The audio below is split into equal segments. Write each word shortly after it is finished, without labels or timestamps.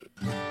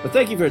Well,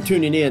 thank you for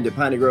tuning in to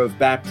Piney Grove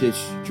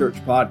Baptist Church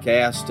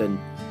Podcast. And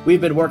we've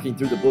been working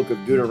through the book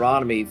of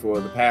Deuteronomy for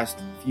the past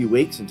few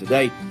weeks. And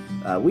today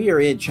we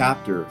are in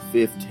chapter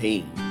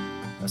 15.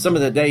 Some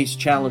of the day's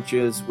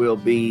challenges will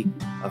be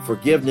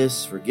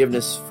forgiveness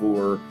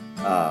for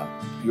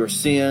your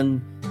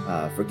sin,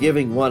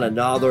 forgiving one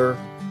another,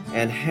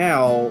 and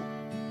how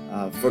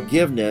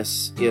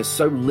forgiveness is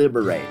so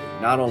liberating,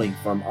 not only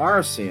from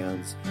our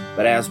sins,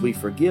 but as we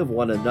forgive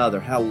one another,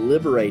 how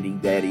liberating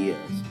that is.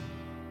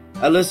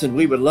 Listen,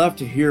 we would love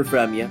to hear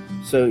from you.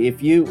 So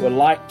if you would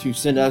like to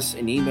send us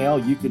an email,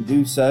 you can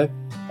do so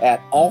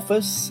at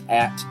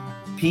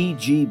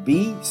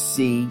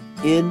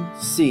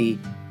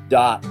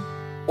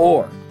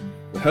office@pgbcnc.org.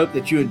 We hope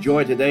that you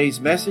enjoyed today's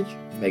message.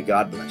 May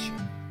God bless you.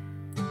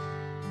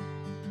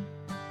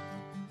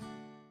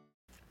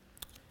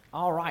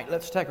 All right,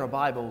 let's take our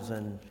Bibles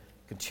and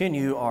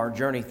continue our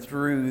journey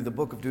through the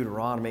book of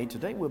Deuteronomy.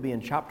 Today we'll be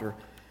in chapter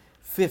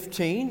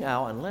 15.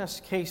 Now,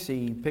 unless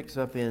Casey picks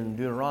up in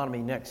Deuteronomy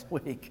next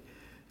week,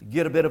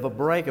 get a bit of a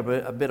break, a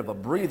bit of a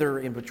breather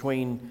in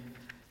between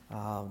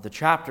the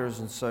chapters.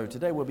 And so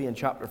today we'll be in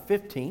chapter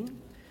 15,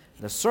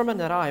 the sermon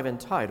that I have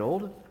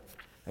entitled,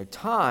 A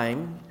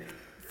Time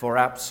for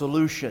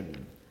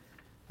Absolution.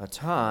 A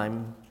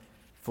Time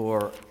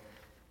for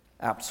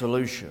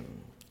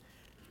Absolution.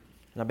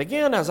 And I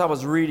began, as I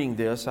was reading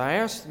this, I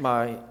asked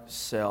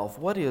myself,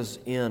 what is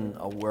in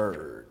a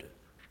word?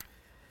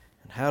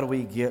 How do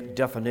we get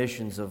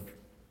definitions of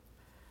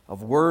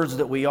words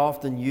that we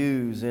often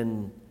use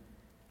in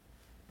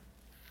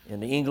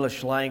the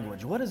English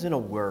language? What is in a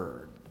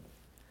word?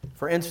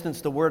 For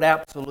instance, the word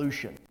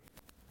absolution.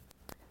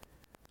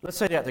 Let's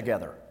say that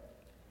together.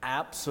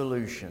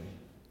 Absolution.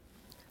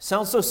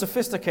 Sounds so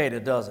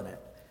sophisticated, doesn't it?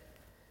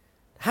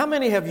 How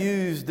many have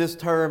used this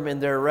term in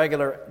their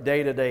regular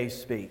day-to-day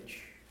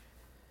speech?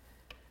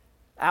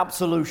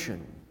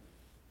 Absolution.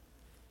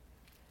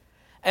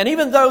 And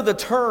even though the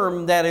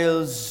term that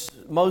is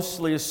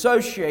mostly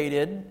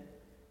associated,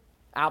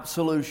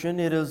 absolution,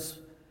 it is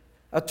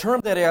a term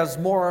that has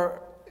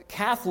more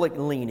Catholic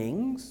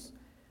leanings,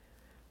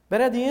 but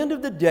at the end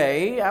of the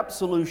day,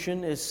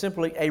 absolution is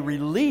simply a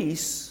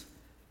release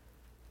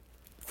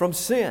from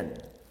sin.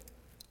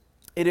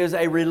 It is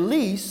a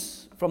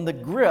release from the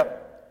grip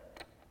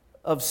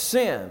of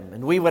sin.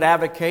 And we would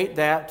advocate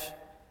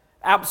that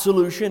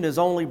absolution is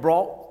only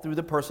brought through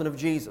the person of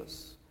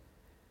Jesus.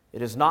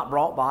 It is not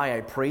brought by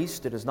a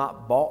priest. It is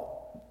not brought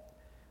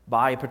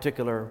by a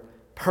particular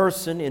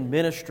person in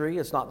ministry.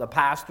 It's not the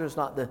pastor. It's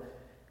not the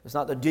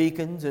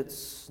deacons.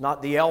 It's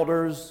not the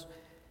elders.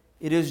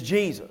 It is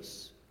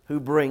Jesus who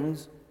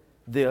brings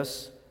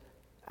this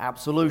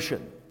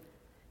absolution.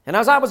 And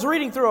as I was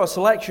reading through a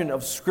selection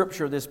of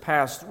Scripture this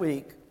past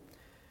week,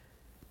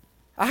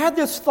 I had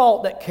this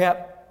thought that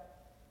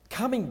kept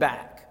coming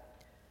back.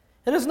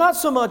 And it's not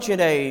so much in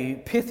a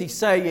pithy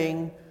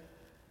saying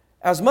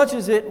as much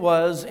as it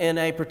was in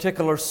a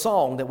particular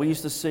song that we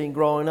used to sing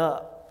growing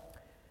up.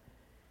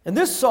 And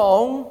this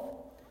song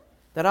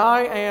that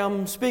I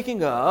am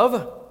speaking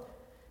of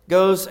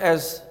goes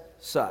as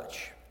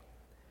such.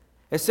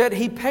 It said,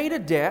 "He paid a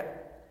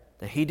debt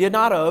that he did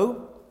not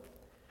owe.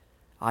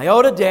 I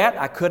owed a debt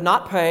I could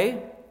not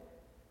pay.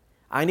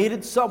 I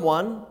needed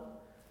someone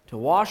to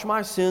wash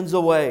my sins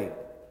away.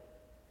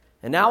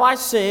 And now I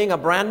sing a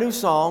brand new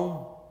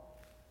song,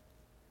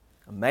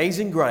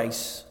 Amazing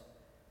Grace.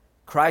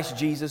 Christ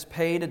Jesus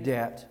paid a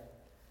debt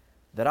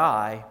that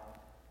I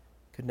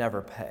could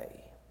never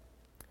pay."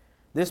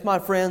 This, my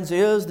friends,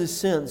 is the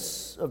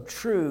sense of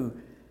true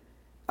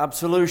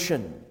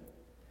absolution.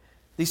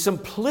 The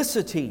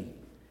simplicity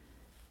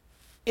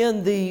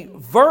in the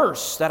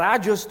verse that I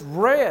just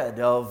read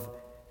of,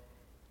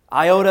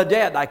 I owed a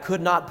debt I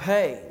could not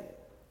pay.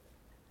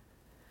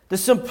 The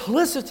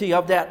simplicity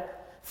of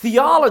that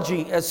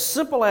theology, as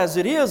simple as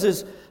it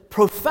is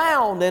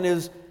profound and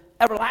is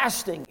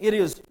everlasting. It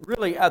is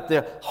really at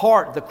the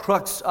heart, the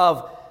crux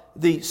of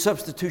the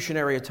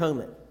substitutionary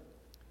atonement.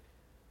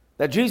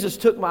 That Jesus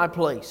took my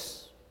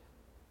place,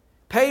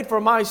 paid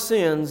for my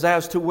sins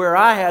as to where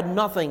I had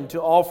nothing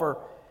to offer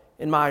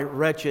in my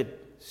wretched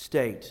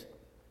state.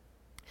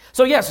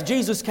 So yes,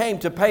 Jesus came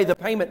to pay the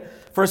payment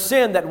for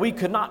sin that we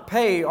could not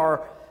pay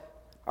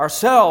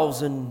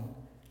ourselves. And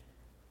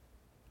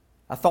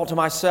I thought to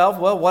myself,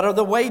 well, what are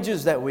the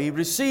wages that we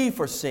receive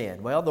for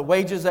sin? Well, the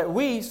wages that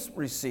we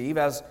receive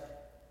as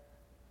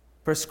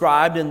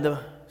prescribed in the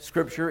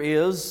Scripture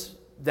is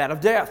that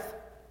of death.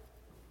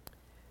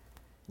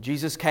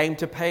 Jesus came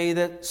to pay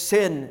the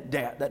sin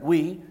debt that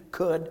we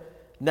could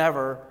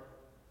never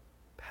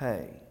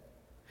pay.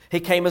 He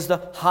came as the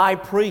high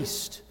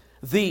priest,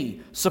 the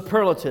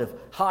superlative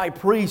high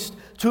priest,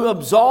 to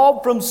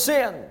absolve from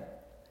sin.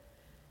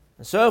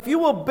 And so if you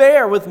will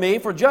bear with me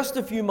for just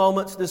a few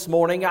moments this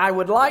morning, I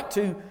would like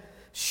to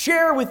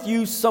share with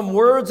you some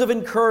words of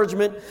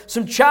encouragement,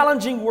 some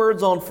challenging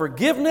words on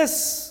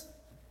forgiveness,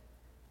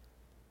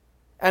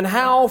 and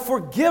how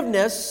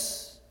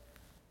forgiveness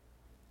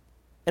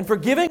and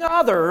forgiving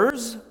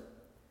others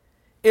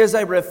is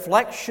a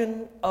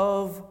reflection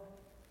of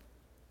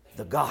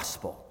the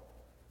gospel.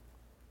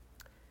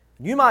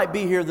 You might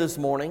be here this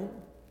morning,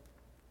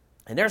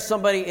 and there's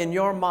somebody in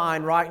your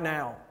mind right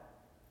now.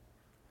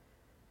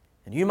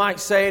 And you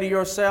might say to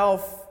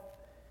yourself,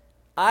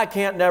 I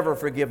can't never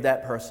forgive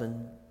that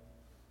person.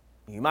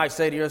 You might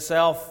say to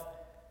yourself,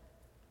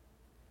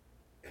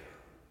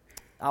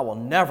 I will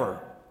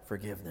never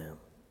forgive them.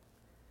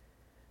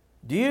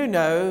 Do you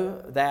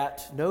know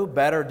that no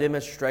better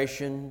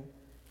demonstration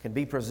can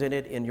be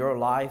presented in your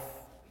life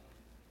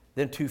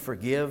than to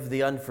forgive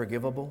the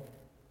unforgivable?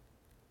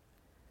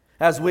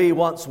 As we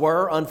once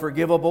were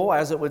unforgivable,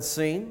 as it would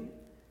seem,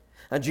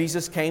 and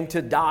Jesus came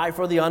to die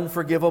for the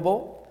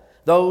unforgivable,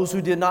 those who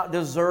did not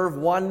deserve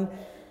one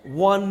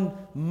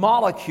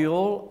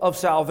molecule of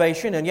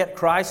salvation, and yet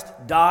Christ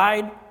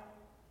died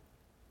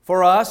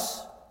for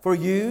us, for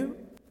you.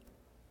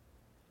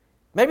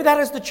 Maybe that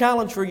is the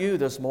challenge for you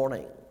this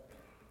morning.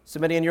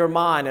 Somebody in your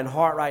mind and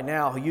heart right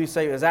now who you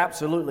say is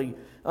absolutely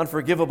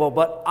unforgivable,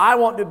 but I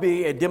want to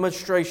be a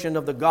demonstration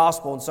of the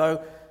gospel. And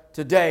so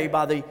today,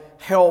 by the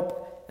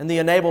help and the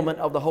enablement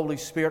of the Holy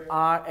Spirit,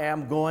 I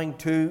am going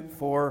to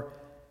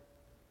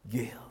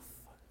forgive.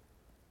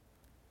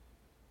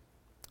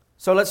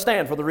 So let's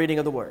stand for the reading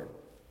of the Word.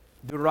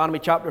 Deuteronomy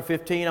chapter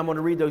 15, I'm going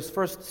to read those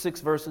first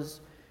 6 verses,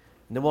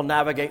 and then we'll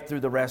navigate through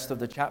the rest of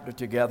the chapter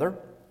together.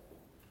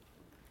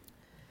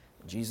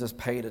 Jesus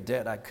paid a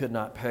debt I could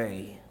not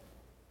pay.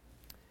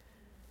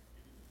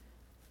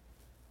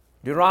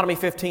 Deuteronomy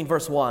 15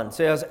 verse 1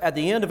 says, At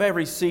the end of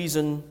every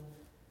season,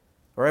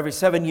 or every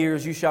 7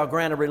 years, you shall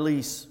grant a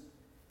release.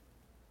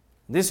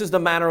 This is the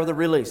manner of the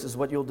release, is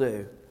what you'll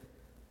do.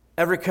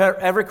 Every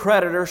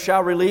creditor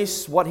shall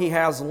release what he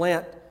has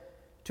lent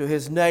to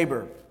his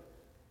neighbor.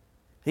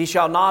 He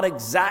shall not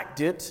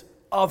exact it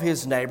of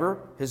his neighbor,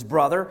 his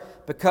brother,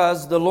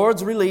 because the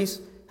Lord's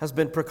release has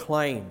been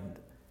proclaimed.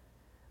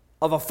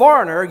 Of a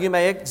foreigner you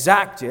may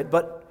exact it,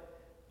 but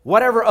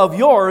whatever of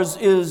yours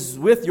is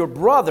with your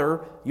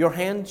brother, your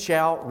hand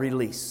shall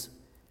release.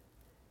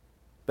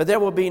 But there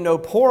will be no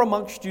poor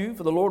amongst you,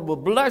 for the Lord will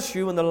bless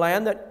you in the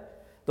land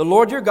that the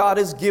Lord your God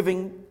is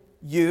giving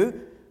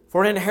you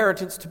for an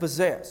inheritance to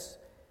possess,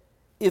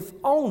 if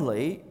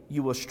only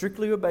you will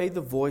strictly obey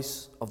the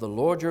voice of the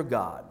Lord your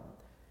God,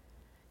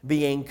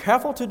 being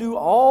careful to do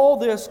all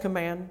this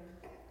commandment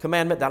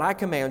that I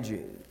command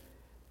you.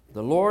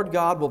 The Lord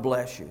God will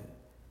bless you,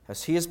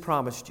 as He has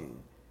promised you.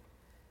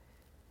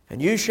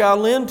 And you shall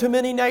lend to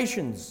many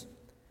nations,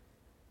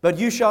 but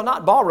you shall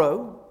not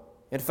borrow.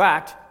 In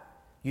fact,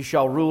 you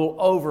shall rule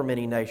over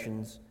many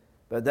nations,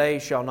 but they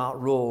shall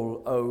not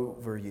rule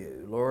over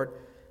you. Lord,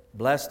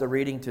 bless the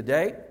reading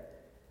today.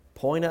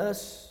 Point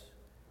us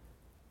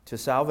to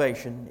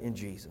salvation in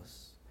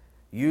Jesus.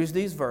 Use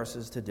these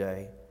verses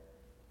today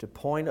to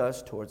point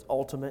us towards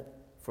ultimate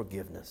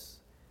forgiveness.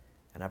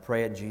 And I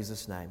pray in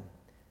Jesus' name.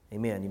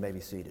 Amen. You may be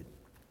seated.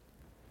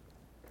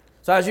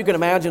 So as you can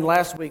imagine,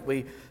 last week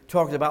we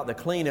talked about the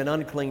clean and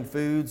unclean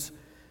foods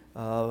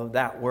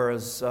that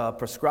was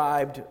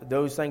prescribed,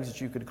 those things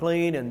that you could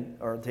clean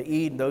or to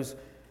eat, and those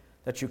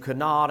that you could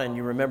not. And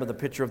you remember the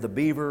picture of the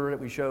beaver that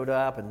we showed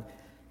up. And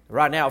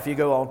right now, if you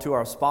go onto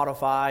our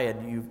Spotify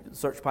and you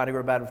search Piney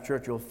Grove Baptist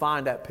Church, you'll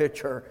find that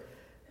picture.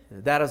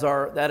 That is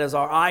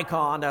our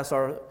icon. That's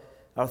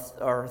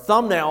our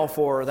thumbnail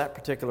for that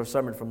particular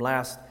sermon from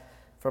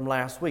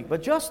last week.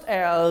 But just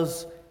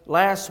as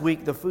last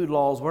week, the food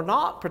laws were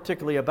not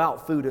particularly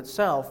about food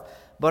itself,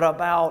 but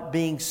about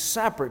being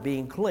separate,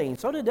 being clean.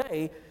 So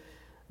today,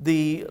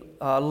 the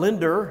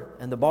lender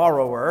and the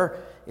borrower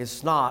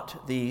is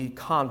not the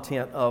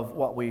content of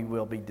what we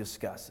will be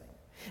discussing.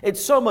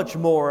 It's so much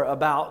more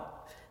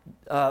about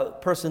a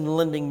person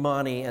lending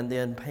money and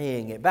then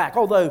paying it back,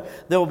 although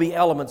there will be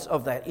elements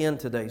of that in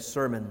today's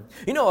sermon.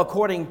 You know,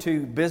 according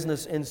to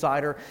Business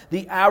Insider,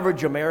 the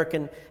average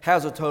American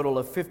has a total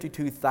of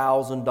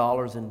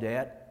 $52,000 in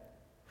debt.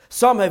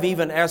 Some have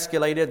even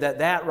escalated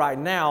that right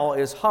now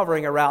is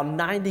hovering around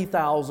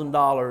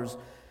 $90,000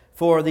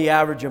 for the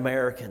average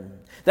American.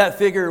 That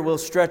figure will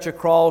stretch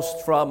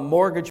across from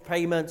mortgage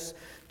payments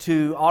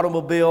to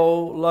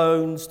automobile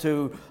loans,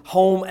 to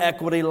home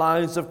equity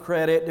lines of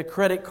credit, to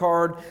credit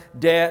card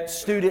debt,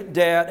 student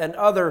debt, and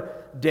other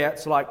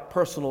debts like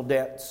personal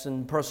debts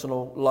and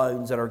personal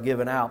loans that are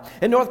given out.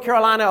 In North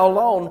Carolina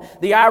alone,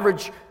 the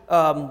average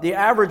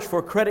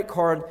for credit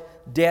card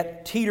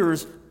debt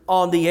teeters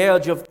on the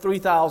edge of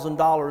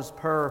 $3,000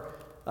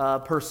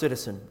 per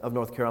citizen of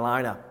North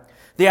Carolina.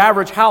 The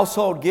average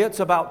household gets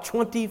about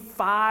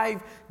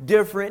 25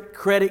 different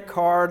credit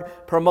card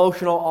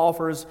promotional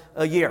offers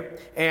a year.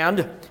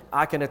 And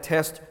I can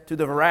attest to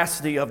the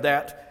veracity of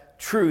that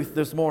truth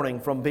this morning,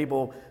 from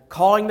people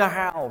calling the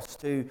house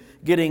to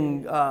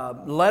getting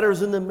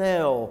letters in the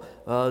mail,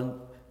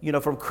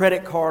 from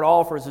credit card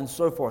offers and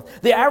so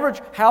forth. The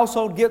average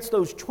household gets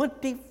those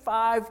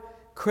 25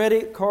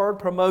 credit card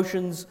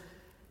promotions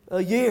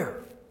a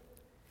year.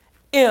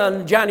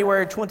 In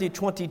January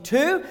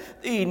 2022,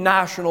 the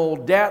national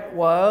debt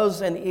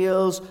was and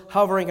is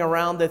hovering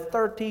around the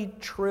 $30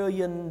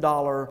 trillion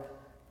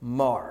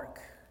mark.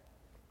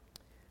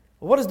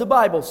 What does the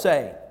Bible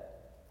say?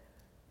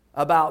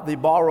 about the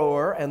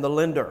borrower and the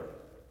lender.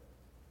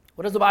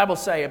 What does the Bible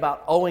say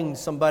about owing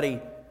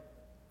somebody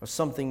or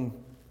something,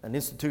 an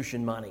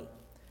institution, money?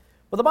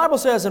 Well, the Bible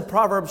says in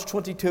Proverbs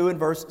 22 and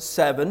verse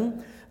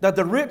 7 that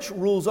the rich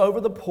rules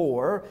over the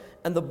poor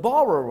and the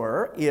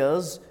borrower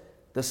is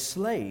the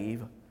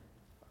slave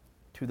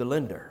to the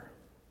lender.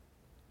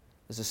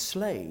 Is a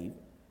slave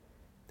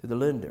to the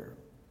lender.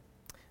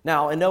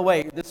 Now, in no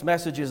way, this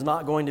message is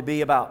not going to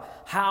be about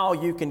how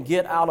you can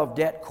get out of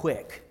debt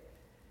quick.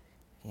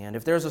 And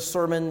if there's a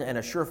sermon and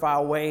a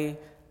surefire way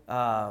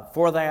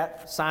for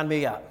that, sign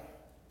me up.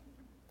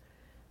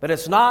 But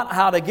it's not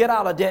how to get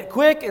out of debt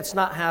quick. It's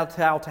not how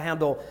to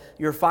handle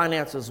your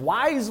finances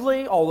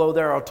wisely, although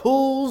there are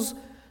tools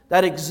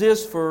that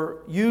exist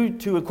for you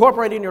to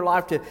incorporate in your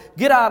life to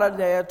get out of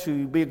debt,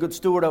 to be a good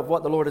steward of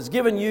what the Lord has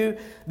given you.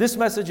 This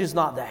message is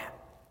not that.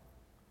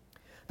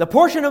 The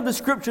portion of the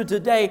Scripture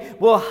today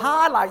will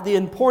highlight the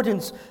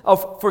importance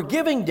of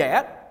forgiving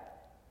debt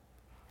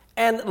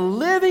and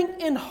living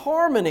in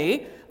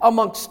harmony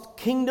amongst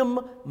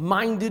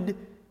kingdom-minded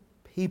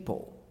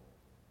people.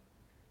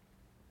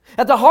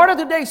 At the heart of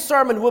today's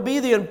sermon will be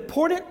the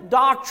important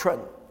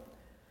doctrine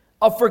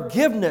of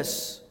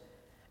forgiveness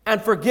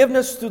and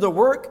forgiveness through the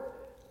work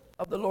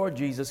of the Lord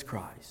Jesus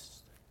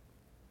Christ.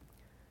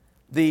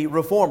 The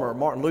Reformer,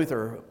 Martin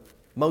Luther,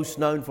 most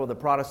known for the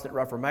Protestant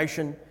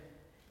Reformation.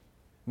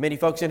 Many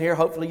folks in here,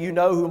 hopefully you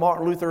know who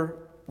Martin Luther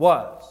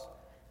was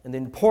and the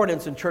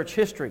importance in church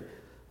history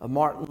of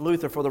Martin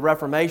Luther for the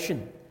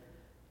Reformation.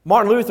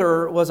 Martin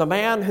Luther was a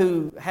man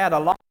who had a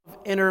lot of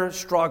inner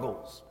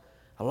struggles,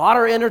 a lot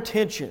of inner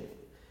tension.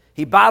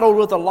 He battled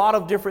with a lot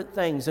of different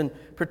things, and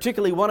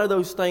particularly one of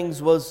those things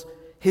was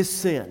his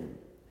sin.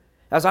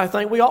 As I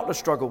think we ought to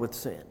struggle with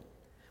sin.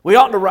 We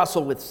ought to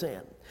wrestle with sin.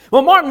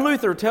 Well, Martin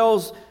Luther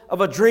tells of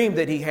a dream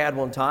that he had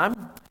one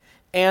time.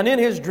 And in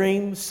his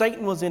dream,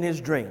 Satan was in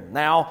his dream.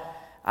 Now,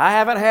 I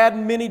haven't had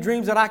many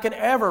dreams that I can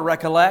ever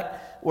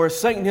recollect where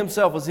Satan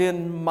himself was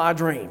in my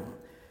dream.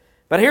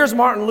 But here's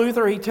Martin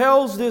Luther. He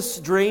tells this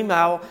dream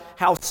how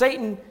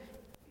Satan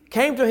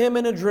came to him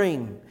in a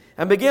dream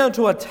and began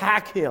to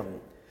attack him.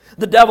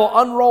 The devil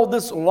unrolled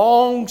this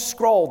long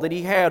scroll that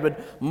he had with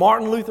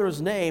Martin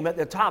Luther's name at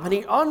the top, and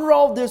he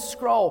unrolled this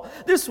scroll.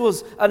 This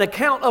was an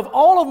account of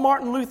all of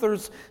Martin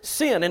Luther's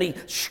sin, and he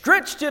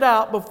stretched it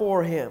out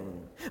before him.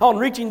 On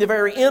reaching the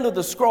very end of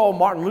the scroll,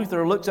 Martin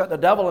Luther looks at the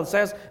devil and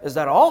says, "Is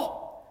that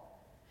all?"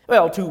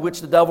 Well, to which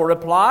the devil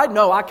replied,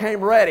 "No, I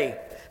came ready."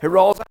 He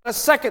rolls out a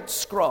second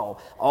scroll.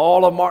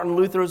 All of Martin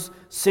Luther's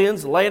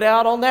sins laid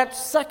out on that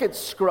second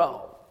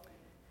scroll.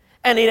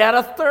 And he had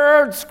a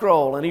third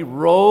scroll, and he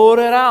rolled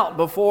it out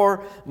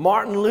before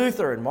Martin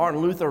Luther. And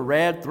Martin Luther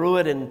read through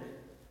it and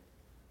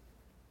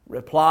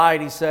replied,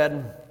 he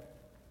said,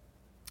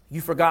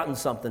 "You've forgotten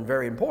something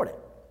very important."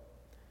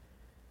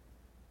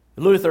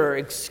 Luther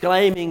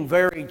exclaiming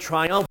very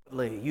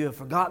triumphantly, "You have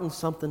forgotten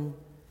something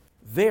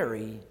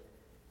very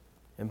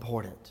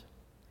important."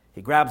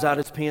 He grabs out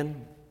his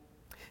pen.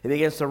 He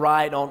begins to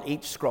write on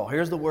each scroll.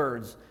 Here's the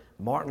words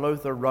Martin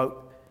Luther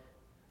wrote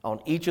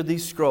on each of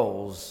these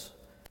scrolls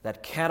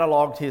that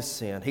cataloged his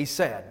sin. He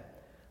said,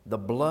 "The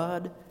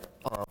blood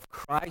of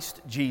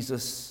Christ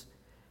Jesus,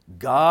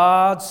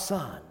 God's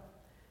Son,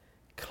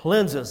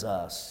 cleanses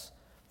us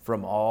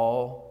from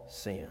all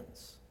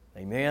sins."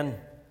 Amen.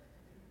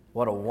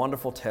 What a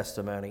wonderful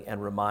testimony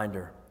and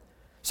reminder.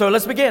 So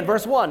let's begin.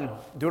 Verse 1,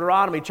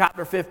 Deuteronomy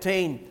chapter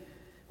 15.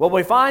 What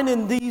we find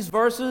in these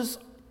verses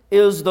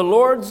is the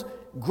Lord's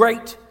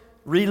great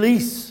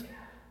release.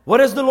 What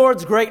is the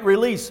Lord's great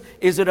release?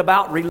 Is it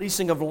about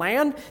releasing of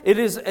land?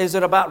 Is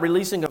it about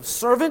releasing of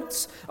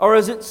servants? Or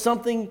is it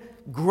something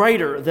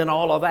greater than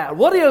all of that?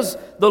 What is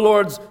the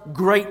Lord's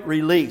great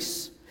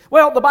release?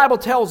 Well, the Bible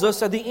tells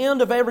us at the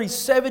end of every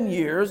 7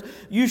 years,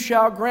 you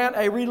shall grant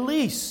a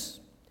release.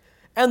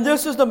 And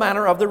this is the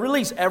manner of the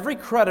release. Every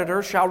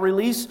creditor shall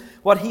release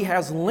what he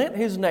has lent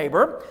his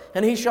neighbor,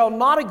 and he shall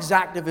not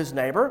exact of his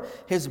neighbor,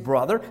 his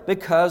brother,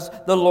 because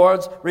the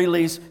Lord's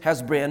release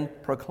has been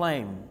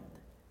proclaimed.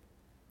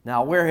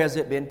 Now, where has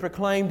it been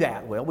proclaimed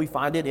at? Well, we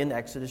find it in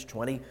Exodus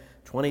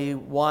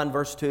 21,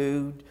 verse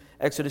 2,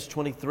 Exodus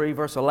 23,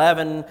 verse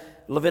 11,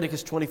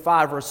 Leviticus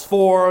 25, verse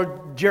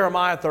 4,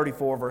 Jeremiah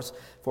 34, verse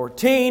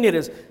 14. It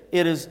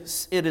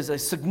is a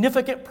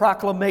significant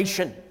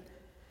proclamation.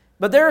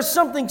 But there is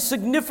something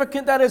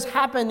significant that is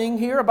happening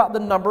here about the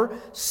number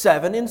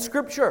 7 in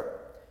Scripture.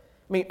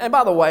 I mean, and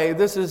by the way,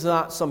 this is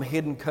not some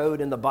hidden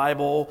code in the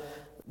Bible.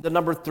 The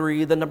number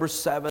 3, the number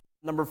 7,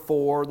 number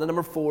 4, the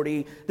number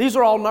 40. These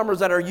are all numbers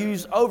that are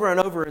used over and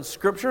over in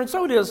Scripture, and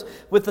so it is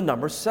with the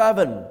number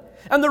 7.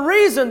 And the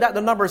reason that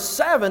the number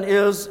 7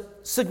 is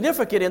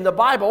significant in the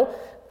Bible,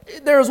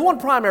 there is one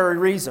primary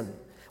reason.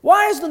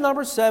 Why is the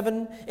number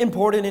 7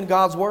 important in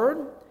God's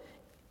Word?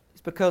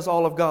 It's because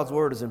all of God's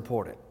Word is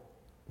important.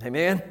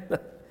 Amen?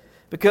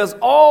 Because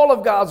all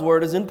of God's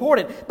Word is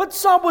important. But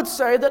some would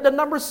say that the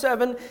number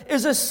 7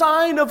 is a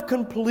sign of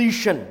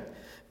completion.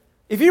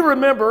 If you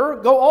remember,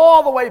 go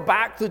all the way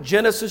back to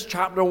Genesis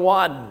chapter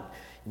 1.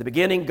 In the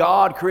beginning,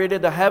 God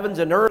created the heavens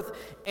and earth.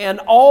 and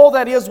all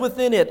that is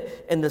within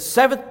it. And the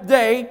seventh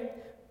day,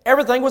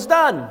 everything was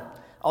done.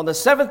 On the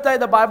seventh day,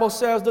 the Bible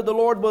says that the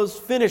Lord was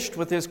finished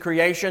with His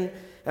creation.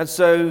 And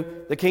so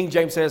the King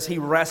James says He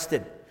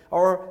rested,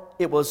 or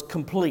it was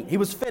complete. He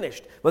was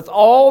finished with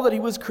all that He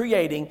was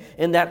creating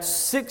in that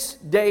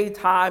 6-day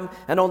time.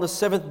 And on the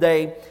seventh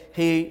day,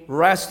 He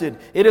rested.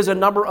 It is a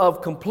number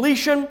of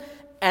completion,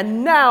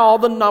 and now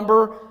the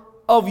number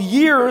of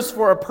years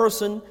for a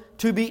person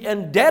to be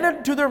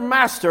indebted to their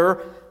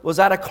master was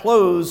at a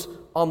close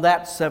on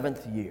that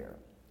 7th year.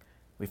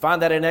 We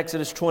find that in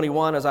Exodus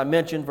 21, as I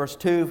mentioned, verse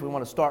 2, if we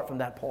want to start from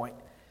that point,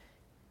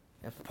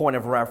 as a point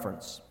of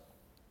reference.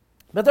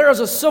 But there is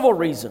a civil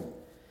reason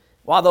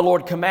why the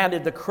Lord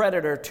commanded the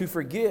creditor to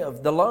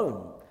forgive the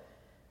loan.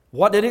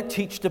 What did it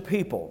teach the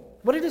people?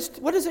 What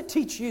does it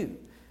teach you?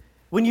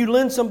 When you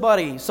lend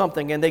somebody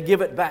something and they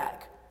give it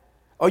back,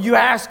 or you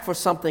ask for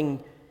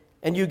something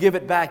and you give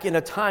it back in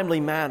a timely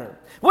manner.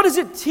 What does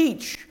it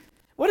teach?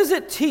 What does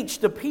it teach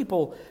the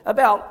people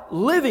about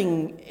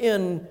living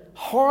in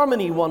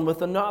harmony one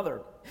with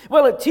another?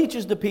 Well, it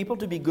teaches the people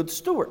to be good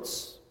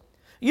stewards.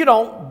 You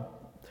don't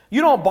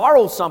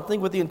borrow something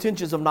with the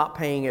intentions of not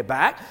paying it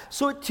back.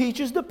 So it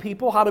teaches the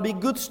people how to be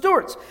good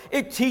stewards.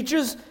 It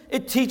teaches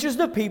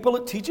the people,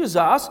 it teaches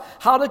us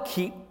how to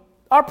keep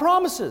our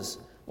promises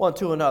one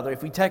to another.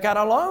 If we take out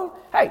a loan,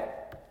 hey,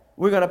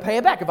 we're going to pay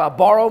it back. If I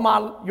borrow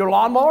your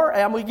lawnmower,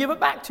 I'm going to give it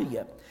back to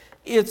you.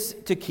 It's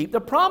to keep the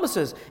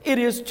promises. It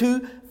is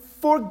to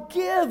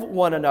forgive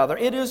one another.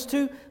 It is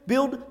to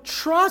build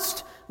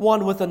trust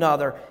one with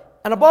another.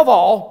 And above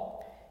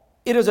all,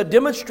 it is a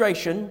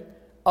demonstration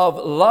of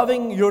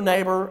loving your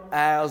neighbor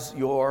as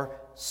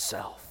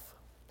yourself.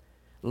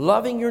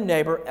 Loving your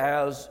neighbor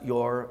as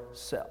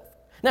yourself.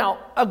 Now,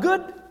 a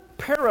good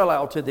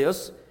parallel to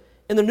this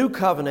in the New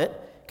Covenant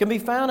can be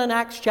found in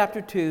Acts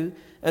chapter 2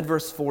 and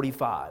verse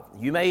 45.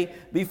 You may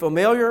be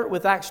familiar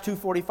with Acts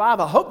 2:45.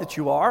 I hope that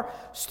you are,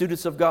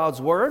 students of God's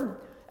Word.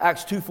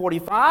 Acts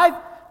 2:45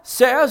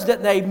 says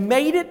that they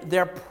made it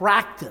their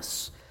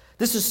practice.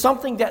 This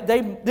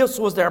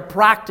was their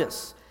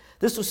practice.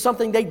 This was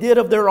something they did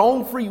of their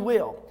own free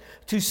will,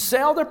 to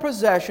sell their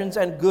possessions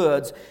and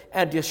goods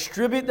and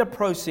distribute the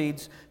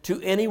proceeds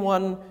to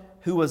anyone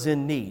who was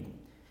in need,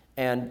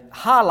 and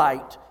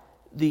highlight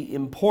the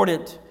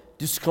important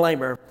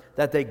disclaimer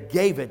that they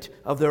gave it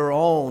of their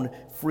own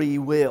free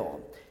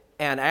will.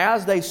 And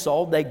as they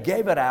sold, they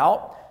gave it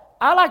out.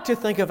 I like to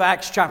think of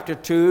Acts chapter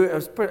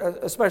 2,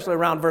 especially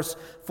around verse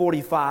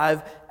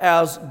 45,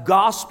 as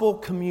gospel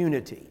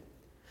community.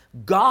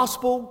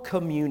 Gospel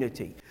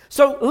community.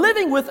 So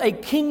living with a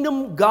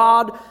kingdom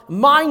God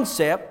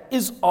mindset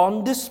is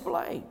on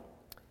display.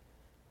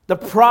 The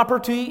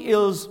property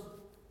is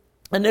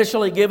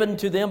initially given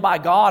to them by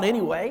God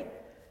anyway.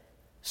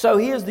 So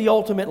He is the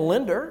ultimate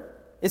lender.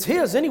 It's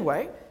His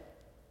anyway.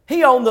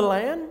 He owned the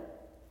land.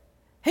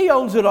 He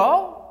owns it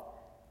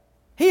all.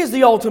 He is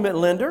the ultimate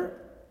lender.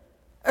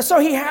 So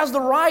He has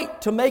the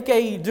right to make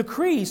a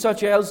decree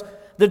such as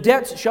the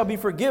debts shall be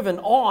forgiven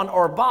on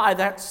or by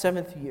that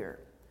 7th year.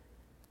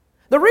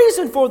 The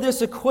reason for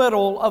this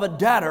acquittal of a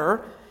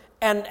debtor,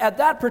 and at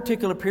that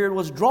particular period,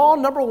 was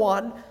drawn, number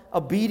one,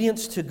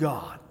 obedience to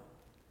God.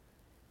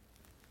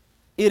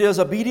 It is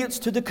obedience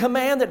to the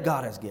command that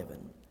God has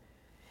given.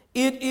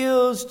 It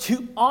is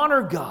to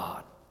honor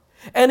God.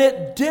 And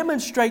it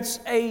demonstrates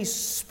a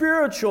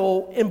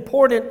spiritual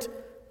important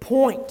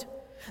point.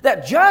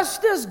 That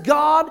just as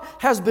God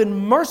has been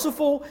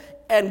merciful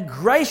and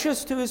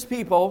gracious to His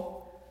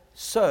people,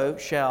 so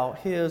shall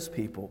His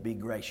people be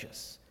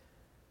gracious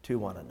to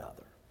one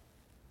another.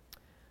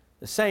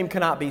 The same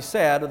cannot be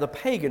said of the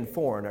pagan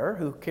foreigner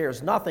who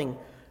cares nothing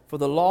for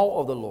the law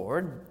of the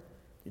Lord.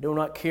 You do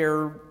not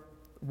care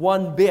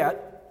one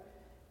bit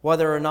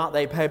whether or not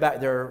they pay back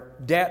their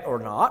debt or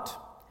not.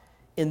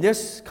 In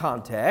this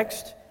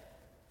context,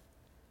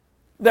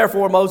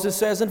 therefore, Moses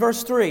says in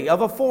verse 3,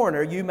 of a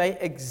foreigner you may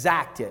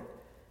exact it.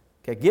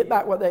 Okay, get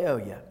back what they owe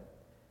you.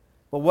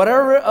 But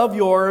whatever of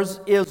yours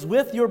is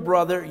with your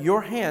brother,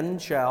 your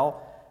hand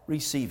shall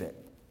receive it.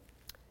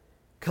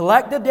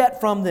 Collect the debt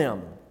from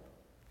them.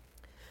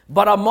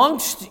 But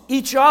amongst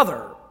each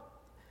other,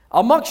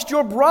 amongst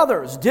your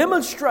brothers,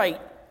 demonstrate.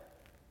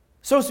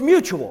 So it's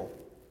mutual.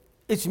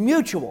 It's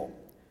mutual.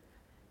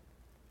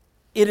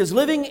 It is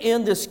living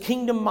in this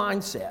kingdom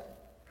mindset.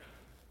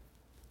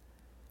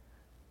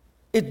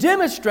 It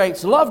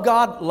demonstrates love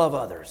God, love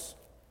others.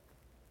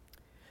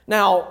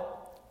 Now,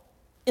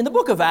 in the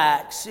book of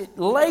Acts, it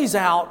lays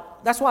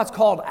out, that's why it's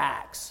called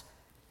Acts.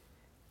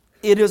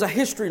 It is a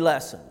history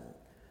lesson.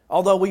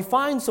 Although we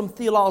find some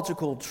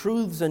theological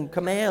truths and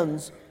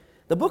commands,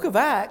 the book of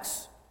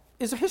Acts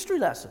is a history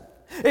lesson.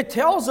 It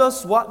tells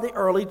us what the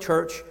early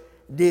church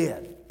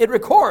did. It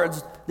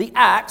records the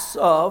acts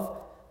of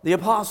the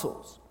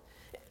apostles.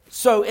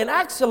 So in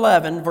Acts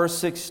 11, verse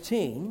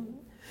 16,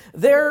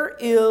 there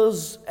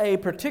is a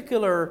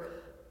particular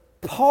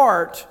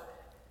part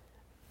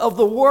of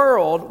the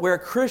world where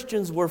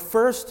Christians were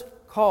first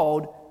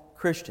called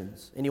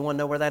Christians. Anyone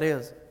know where that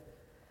is?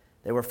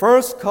 They were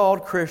first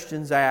called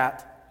Christians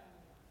at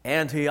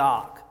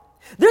Antioch.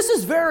 This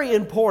is very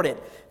important.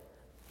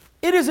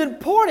 It is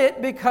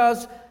important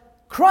because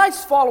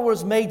Christ's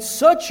followers made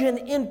such an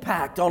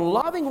impact on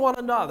loving one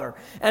another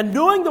and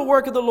doing the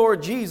work of the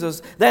Lord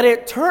Jesus that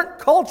it turned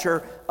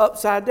culture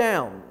upside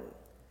down.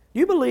 Do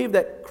you believe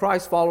that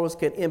Christ's followers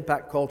can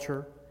impact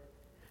culture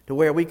to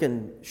where we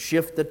can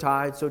shift the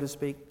tide, so to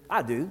speak?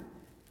 I do.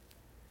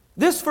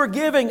 This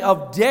forgiving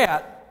of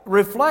debt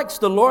reflects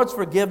the Lord's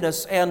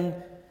forgiveness and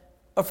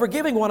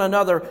forgiving one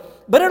another,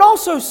 but it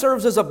also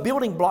serves as a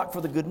building block for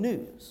the good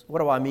news. What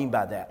do I mean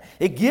by that?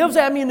 It gives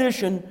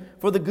ammunition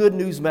for the good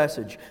news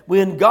message.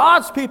 When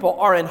God's people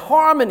are in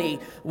harmony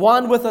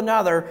one with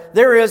another,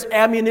 there is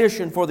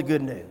ammunition for the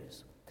good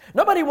news.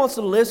 Nobody wants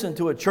to listen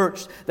to a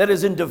church that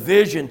is in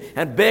division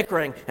and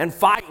bickering and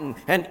fighting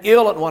and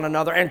ill at one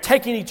another and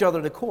taking each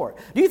other to court.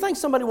 Do you think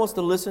somebody wants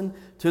to listen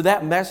to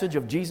that message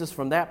of Jesus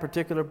from that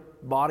particular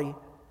body?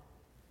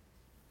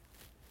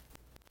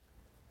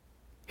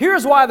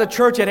 Here's why the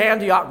church at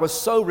Antioch was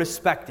so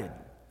respected.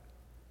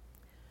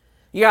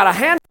 You got a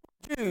handful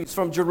of Jews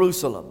from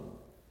Jerusalem.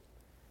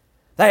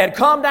 They had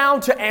come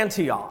down to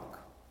Antioch.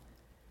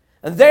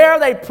 And there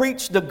they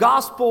preached the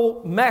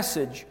gospel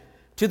message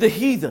to the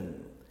heathen.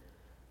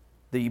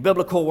 The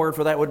biblical word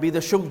for that would be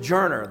the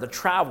sojourner, the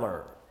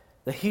traveler,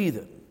 the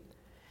heathen.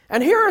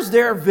 And here's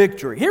their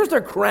victory. Here's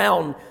their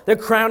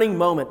crowning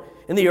moment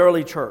in the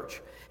early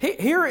church.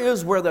 Here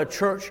is where the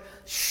church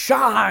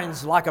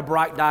shines like a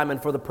bright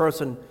diamond for the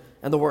person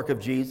and the work of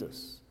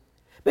Jesus.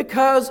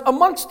 Because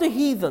amongst the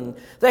heathen,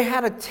 they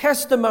had a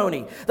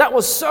testimony that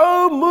was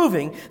so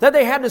moving that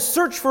they had to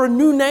search for a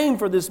new name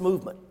for this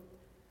movement.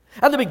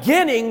 At the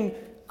beginning,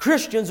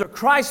 Christians or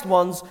Christ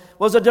ones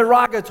was a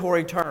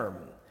derogatory term.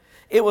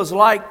 It was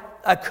like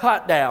a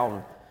cut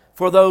down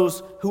for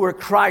those who were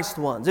Christ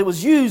ones. It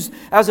was used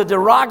as a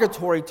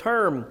derogatory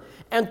term.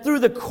 And through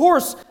the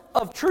course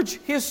of church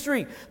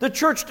history, the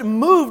church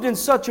moved in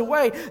such a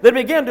way that it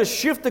began to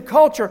shift the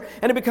culture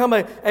and it became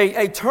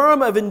a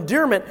term of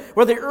endearment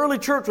where the early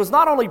church was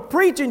not only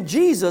preaching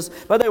Jesus,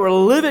 but they were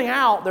living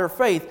out their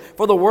faith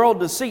for the world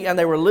to see, and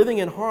they were living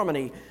in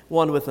harmony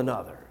one with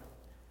another.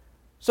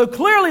 So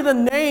clearly the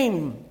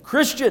name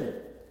Christian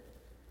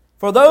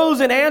for those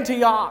in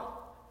Antioch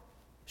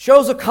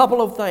shows a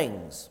couple of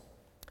things.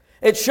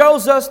 It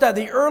shows us that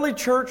the early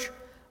church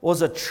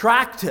was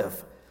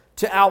attractive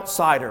to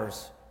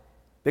outsiders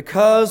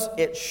because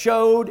it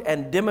showed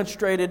and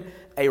demonstrated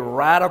a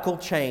radical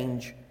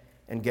change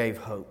and gave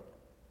hope.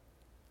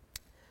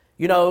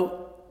 You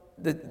know,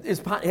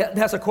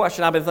 that's a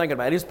question I've been thinking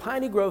about. Is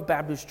Piney Grove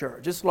Baptist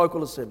Church, this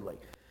local assembly,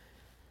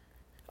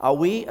 are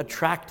we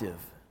attractive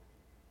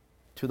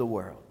to the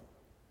world?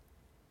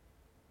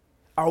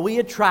 Are we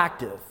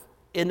attractive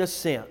in the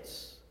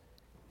sense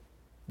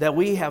that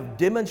we have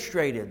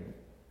demonstrated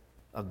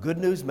a good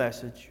news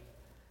message,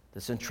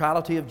 the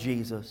centrality of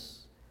Jesus,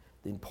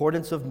 the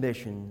importance of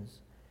missions,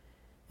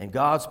 and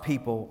God's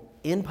people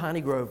in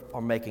Piney Grove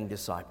are making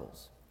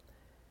disciples?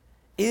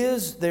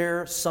 Is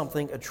there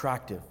something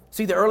attractive?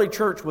 See, the early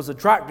church was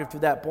attractive to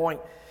that point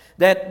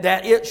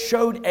that it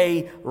showed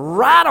a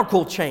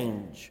radical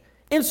change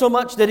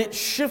insomuch that it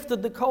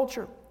shifted the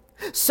culture.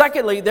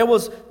 Secondly, there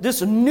was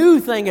this new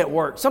thing at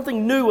work.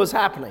 Something new was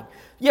happening.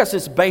 Yes,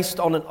 it's based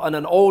on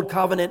an old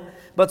covenant,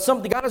 but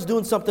God is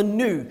doing something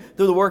new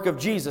through the work of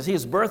Jesus. He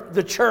has birthed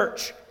the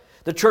church.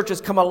 The church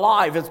has come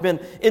alive. It's been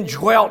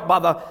indwelt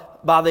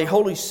by the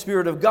Holy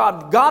Spirit of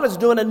God. God is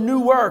doing a new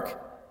work.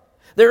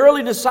 The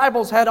early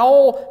disciples had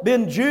all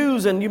been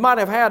Jews, and you might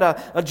have had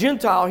a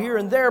Gentile here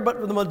and there,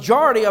 but the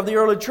majority of the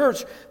early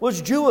church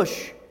was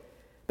Jewish.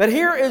 But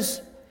here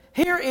is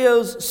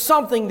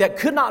something that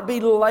could not be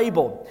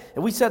labeled.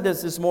 And we said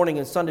this morning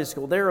in Sunday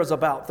school. There is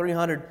about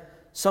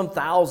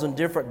 300,000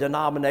 different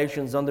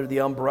denominations under the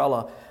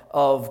umbrella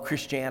of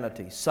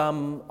Christianity.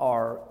 Some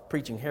are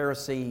preaching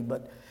heresy,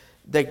 but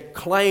they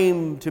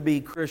claim to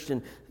be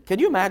Christian. Can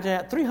you imagine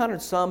that?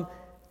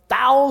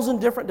 300,000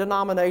 different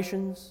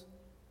denominations?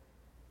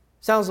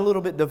 Sounds a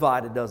little bit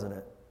divided, doesn't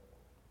it?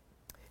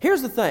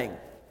 Here's the thing.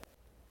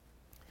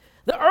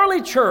 The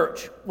early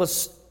church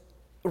was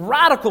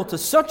radical to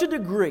such a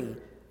degree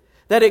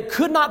that it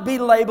could not be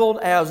labeled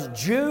as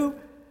Jew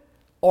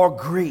or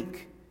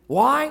Greek.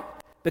 Why?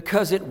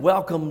 Because it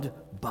welcomed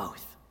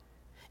both.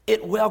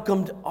 It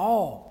welcomed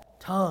all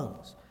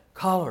tongues,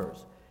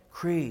 colors,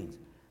 creeds,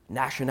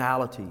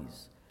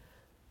 nationalities.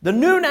 The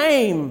new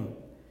name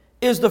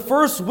is the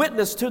first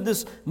witness to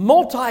this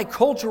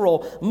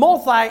multicultural,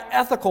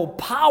 multi-ethical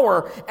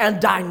power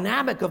and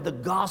dynamic of the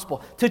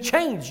gospel to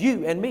change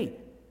you and me.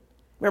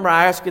 Remember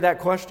I asked you that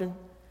question?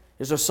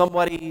 Is there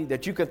somebody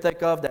that you can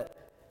think of that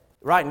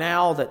right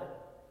now that,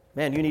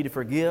 man, you need to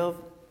forgive?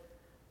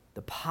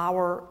 The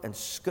power and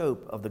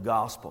scope of the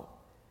gospel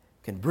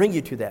can bring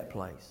you to that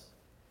place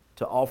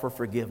to offer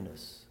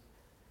forgiveness.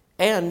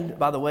 And,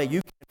 by the way,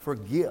 you can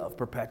forgive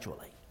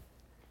perpetually.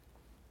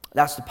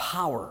 That's the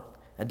power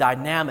and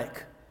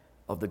dynamic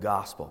of the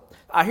gospel.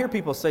 I hear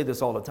people say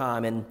this all the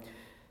time, and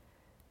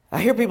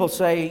I hear people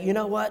say, you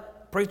know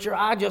what? preacher,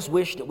 I just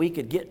wish that we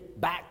could get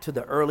back to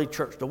the early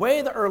church, the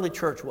way the early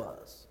church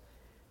was.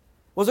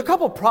 Well, there's a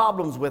couple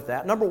problems with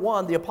that. Number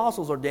one, the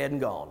apostles are dead and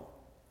gone.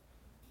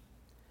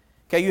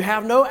 Okay, you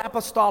have no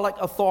apostolic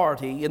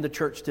authority in the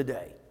church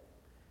today.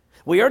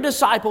 We are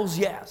disciples,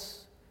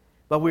 yes,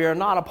 but we are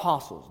not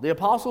apostles. The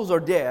apostles are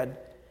dead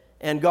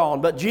and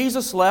gone. But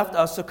Jesus left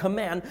us a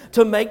command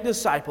to make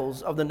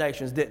disciples of the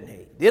nations, didn't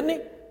He? Didn't He?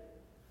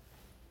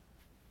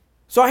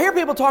 So I hear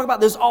people talk about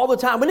this all the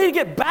time. We need to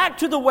get back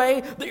to the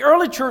way the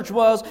early church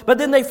was, but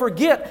then they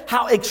forget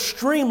how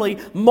extremely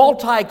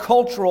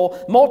multicultural,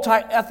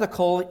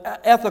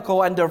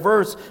 ethical, and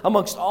diverse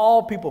amongst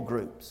all people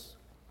groups.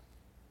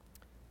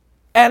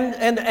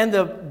 And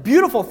the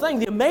beautiful thing,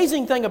 the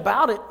amazing thing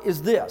about it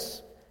is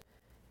this.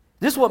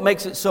 This is what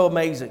makes it so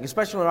amazing,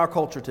 especially in our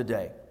culture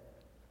today.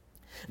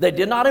 They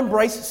did not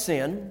embrace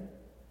sin.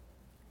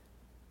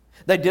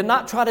 They did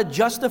not try to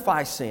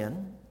justify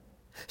sin.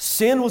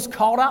 Sin was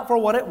called out for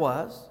what it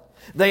was.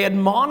 They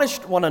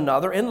admonished one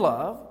another in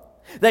love.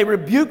 They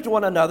rebuked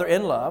one another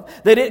in love.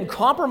 They didn't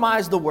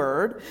compromise the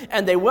word.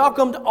 And they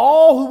welcomed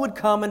all who would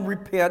come and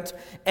repent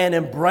and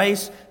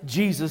embrace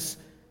Jesus,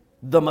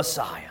 the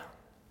Messiah.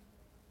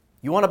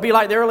 You want to be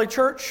like the early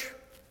church?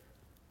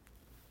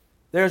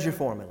 There's your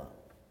formula.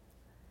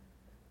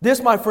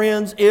 This, my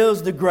friends,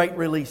 is the great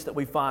release that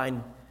we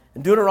find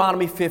in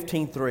Deuteronomy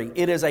 15:3.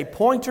 It is a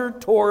pointer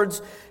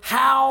towards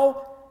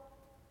how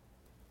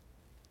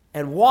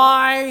and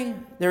why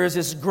there is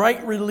this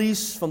great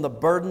release from the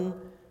burden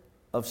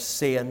of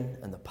sin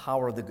and the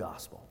power of the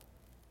gospel.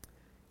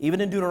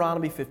 Even in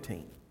Deuteronomy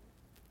 15.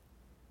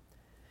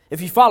 If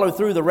you follow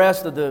through the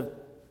rest of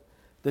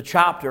the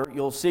chapter,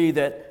 you'll see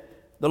that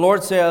the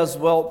Lord says,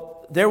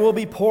 well, there will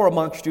be poor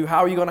amongst you. How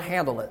are you going to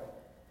handle it?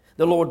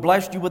 The Lord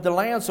blessed you with the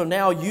land, so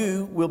now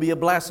you will be a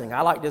blessing.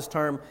 I like this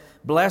term,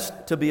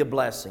 blessed to be a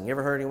blessing. You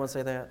ever heard anyone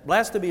say that?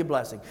 Blessed to be a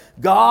blessing.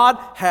 God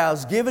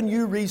has given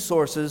you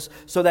resources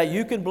so that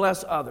you can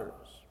bless others.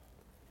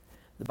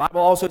 The Bible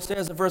also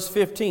says in verse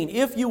 15,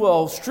 if you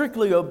will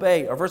strictly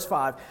obey, or verse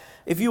 5,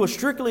 if you will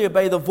strictly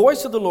obey the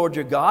voice of the Lord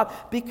your God,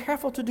 be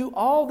careful to do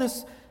all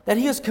this that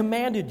He has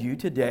commanded you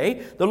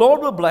today. The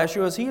Lord will bless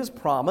you as He has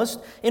promised.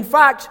 In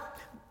fact,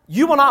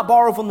 you will not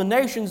borrow from the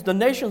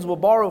nations will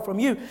borrow from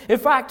you. In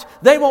fact,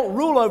 they won't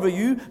rule over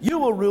you, you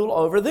will rule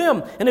over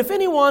them. And if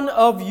any one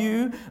of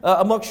you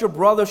amongst your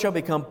brothers shall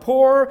become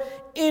poor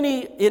in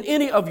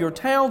any of your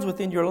towns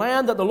within your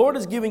land that the Lord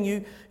is giving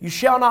you, you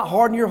shall not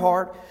harden your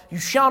heart, you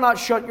shall not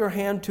shut your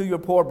hand to your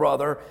poor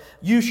brother,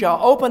 you shall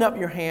open up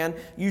your hand,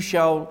 you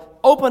shall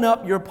open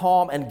up your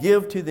palm and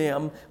give to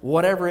them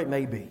whatever it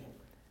may be.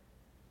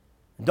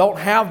 Don't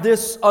have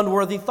this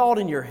unworthy thought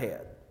in your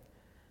head.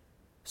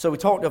 So we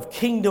talked of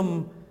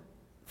kingdom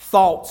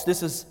thoughts.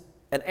 This is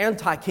an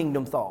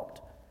anti-kingdom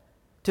thought.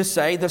 To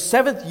say the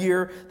seventh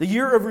year, the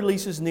year of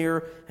release is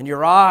near, and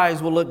your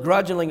eyes will look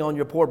grudgingly on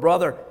your poor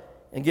brother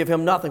and give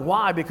him nothing.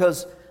 Why?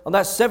 Because on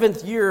that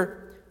seventh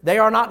year, they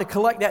are not to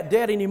collect that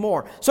debt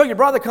anymore. So your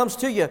brother comes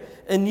to you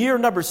in year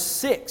number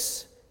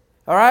 6.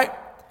 All right?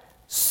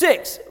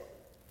 6.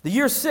 The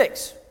year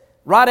 6.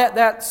 Right at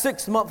that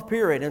 6-month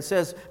period and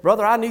says,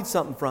 brother, I need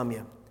something from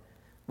you.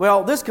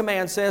 Well, this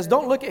command says,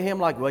 don't look at him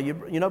like, well,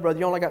 you know, brother,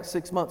 you only got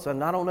 6 months,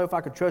 and I don't know if I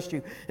could trust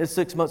you in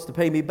 6 months to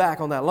pay me back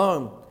on that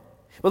loan.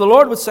 But the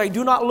Lord would say,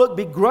 do not look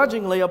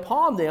begrudgingly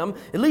upon them,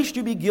 at least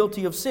you be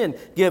guilty of sin.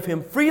 Give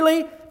him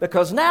freely,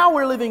 because now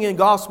we're living in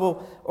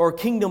gospel or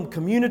kingdom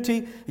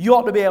community. You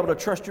ought to be able to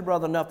trust your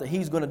brother enough that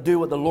he's going to do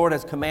what the Lord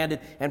has commanded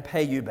and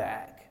pay you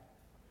back.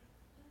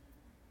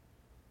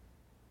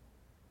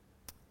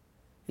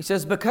 He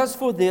says, because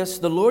for this,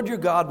 the Lord your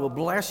God will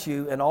bless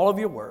you in all of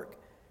your work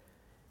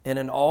and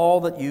in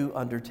all that you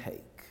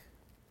undertake.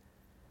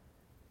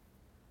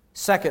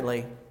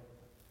 Secondly,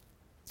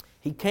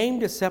 He came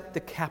to set the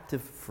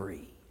captive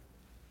free.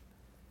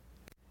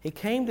 He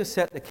came to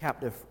set the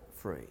captive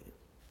free.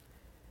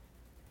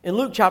 In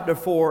Luke chapter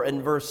 4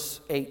 and verse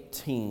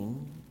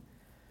 18,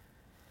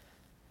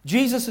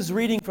 Jesus is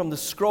reading from the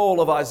scroll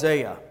of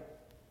Isaiah.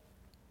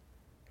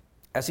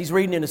 As he's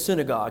reading in the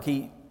synagogue,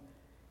 he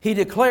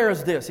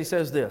declares this. He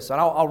says this,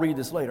 and I'll read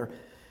this later.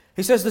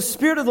 He says, the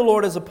Spirit of the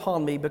Lord is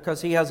upon me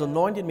because He has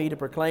anointed me to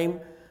proclaim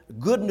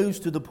good news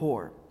to the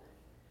poor.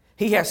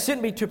 He has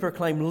sent me to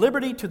proclaim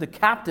liberty to the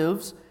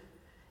captives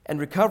and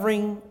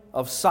recovering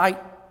of sight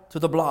to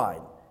the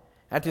blind,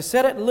 and to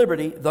set at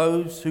liberty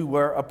those who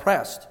were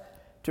oppressed,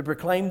 to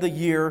proclaim the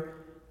year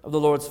of the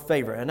Lord's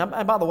favor. And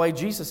by the way,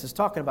 Jesus is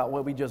talking about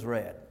what we just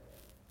read.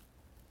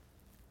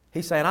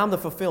 He's saying, I'm the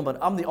fulfillment,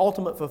 I'm the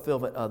ultimate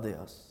fulfillment of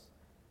this.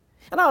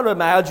 And I would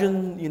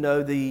imagine,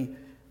 the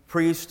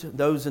priest,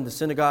 those in the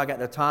synagogue at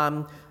the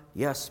time,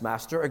 yes,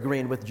 Master,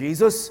 agreeing with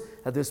Jesus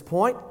at this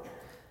point.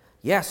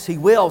 Yes, He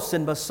will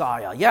send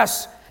Messiah.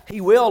 Yes,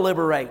 He will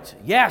liberate.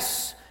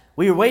 Yes,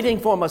 we are waiting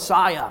for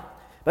Messiah.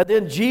 But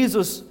then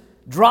Jesus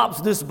drops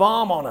this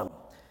bomb on them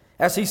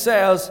as He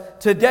says,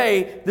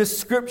 today this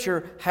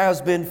scripture has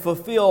been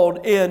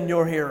fulfilled in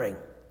your hearing.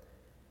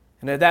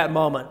 And at that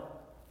moment,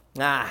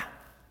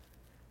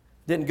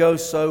 didn't go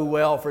so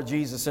well for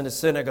Jesus in the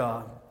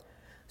synagogue.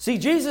 See,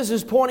 Jesus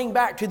is pointing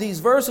back to these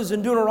verses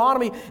in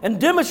Deuteronomy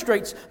and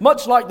demonstrates,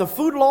 much like the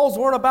food laws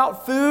weren't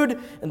about food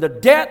and the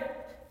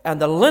debt and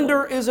the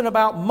lender isn't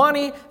about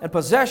money and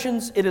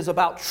possessions. It is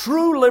about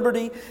true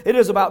liberty. It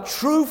is about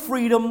true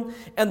freedom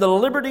and the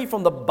liberty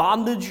from the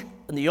bondage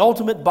and the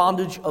ultimate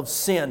bondage of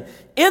sin.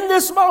 In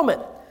this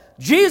moment,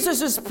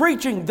 Jesus is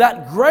preaching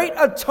that great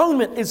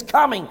atonement is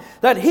coming,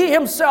 that He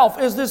Himself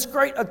is this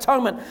great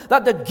atonement,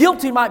 that the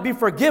guilty might be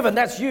forgiven.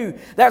 That's you,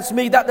 that's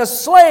me. That the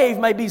slave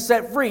may be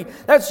set free.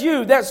 That's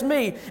you, that's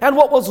me. And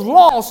what was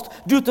lost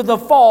due to the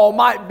fall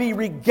might be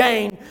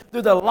regained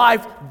through the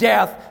life,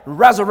 death,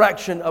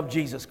 resurrection of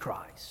Jesus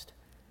Christ.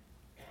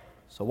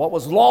 So what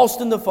was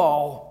lost in the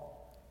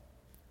fall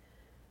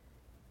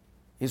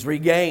is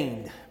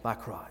regained by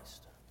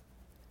Christ.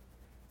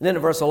 And then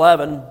in verse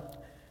 11,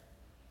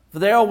 for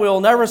there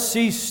will never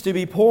cease to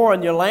be poor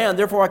in your land.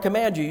 Therefore I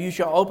command you, you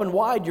shall open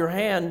wide your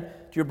hand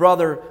to your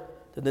brother,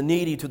 to the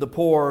needy, to the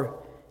poor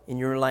in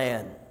your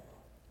land.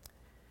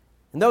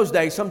 In those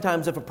days,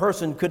 sometimes if a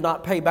person could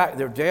not pay back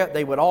their debt,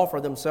 they would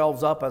offer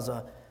themselves up as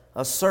a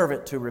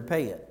servant to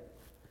repay it.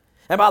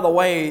 And by the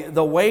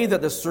way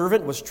that the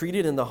servant was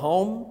treated in the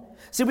home,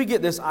 see, we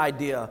get this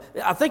idea.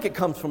 I think it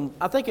comes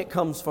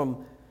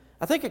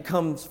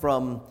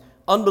from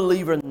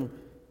unbelieving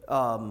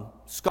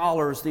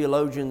scholars,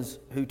 theologians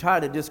who try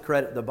to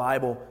discredit the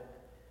Bible.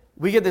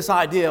 We get this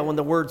idea when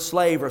the word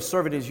slave or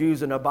servant is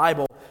used in the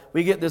Bible,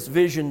 we get this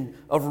vision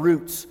of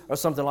Roots or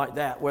something like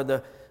that, where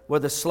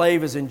the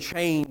slave is in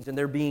chains and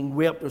they're being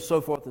whipped or so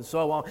forth and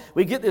so on.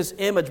 We get this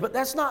image, but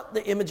that's not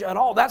the image at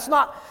all. That's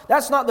not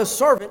the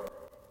servant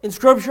in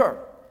Scripture.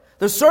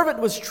 The servant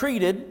was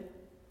treated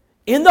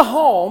in the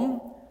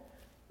home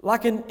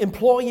like an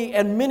employee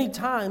and many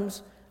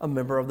times a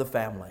member of the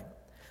family.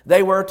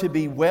 They were to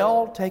be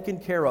well taken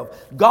care of.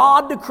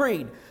 God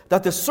decreed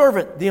that the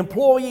servant, the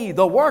employee,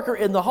 the worker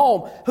in the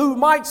home, who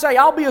might say,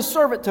 I'll be a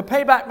servant to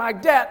pay back my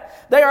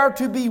debt, they are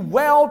to be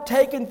well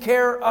taken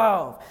care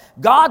of.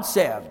 God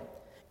said,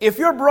 if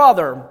your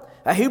brother,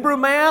 a Hebrew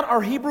man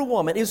or Hebrew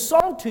woman, is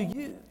sold to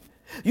you,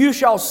 you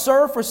shall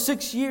serve for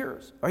 6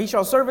 years, or he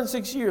shall serve in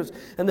 6 years.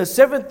 In the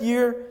 7th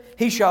year,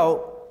 he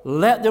shall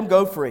let them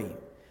go free.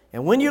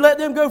 And when you let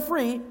them go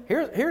free,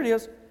 here it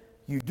is,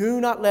 you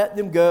do not let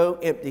them go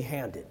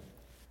empty-handed.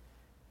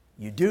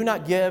 You do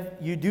not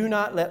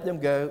let them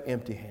go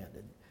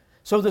empty-handed.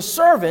 So the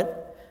servant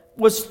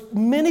was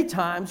many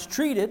times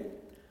treated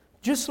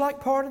just like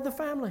part of the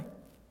family.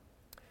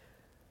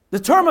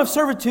 The term of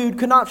servitude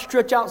could not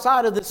stretch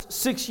outside of this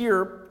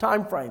 6-year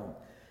time frame.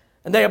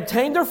 And they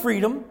obtained their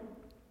freedom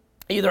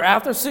either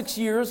after 6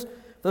 years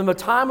from the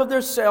time of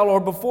their sale or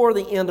before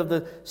the end of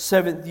the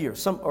 7th year,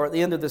 or at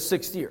the end of the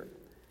 6th year.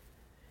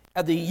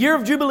 At the year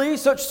of Jubilee,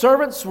 such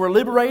servants were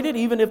liberated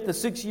even if the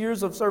 6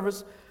 years of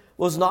service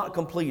was not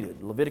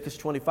completed. Leviticus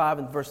 25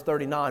 and verse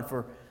 39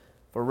 for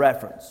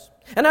reference.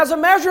 And as a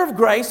measure of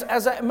grace,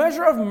 as a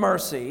measure of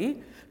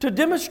mercy, to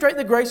demonstrate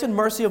the grace and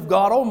mercy of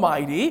God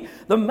Almighty,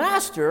 the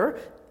master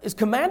is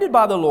commanded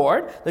by the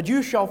Lord that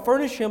you shall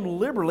furnish him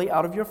liberally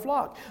out of your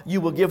flock. You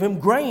will give him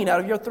grain out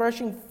of your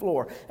threshing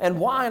floor and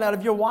wine out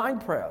of your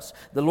winepress.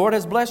 The Lord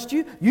has blessed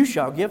you, you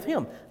shall give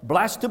him.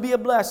 Blessed to be a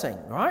blessing,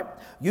 right?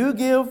 You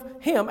give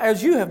him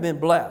as you have been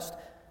blessed.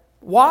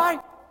 Why?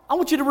 I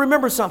want you to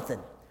remember something.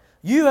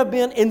 You have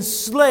been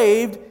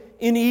enslaved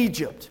in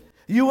Egypt.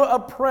 You were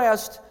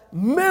oppressed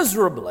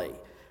miserably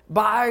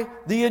by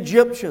the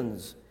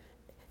Egyptians.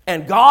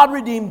 And God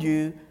redeemed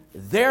you.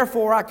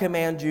 Therefore I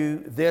command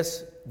you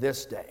this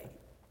day.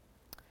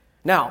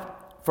 Now,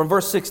 from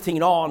verse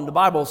 16 on, the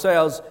Bible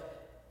says,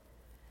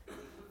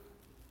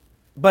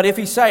 but if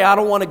he say, I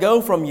don't want to go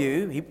from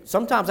you,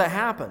 sometimes that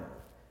happened.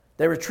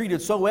 They were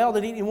treated so well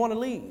that he didn't want to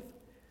leave.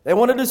 They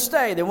wanted to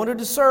stay. They wanted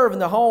to serve in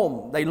the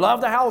home. They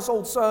loved the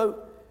household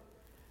so.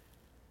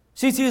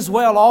 Since he is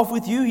well off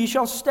with you, he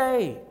shall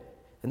stay.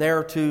 And they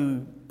are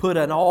to put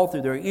an awl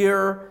through their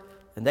ear,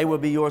 and they will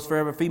be yours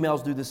forever.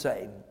 Females do the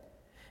same.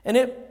 And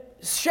it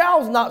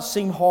shall not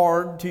seem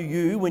hard to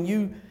you when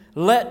you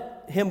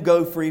let him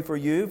go free for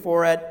you,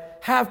 for at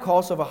half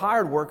cost of a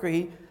hired worker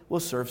he will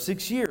serve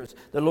 6 years.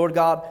 The Lord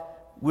God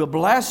will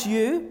bless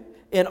you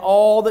in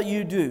all that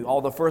you do,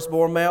 all the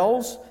firstborn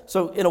males.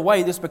 So in a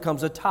way, this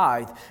becomes a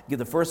tithe. Give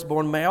the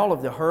firstborn male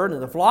of the herd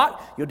and the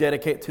flock. You'll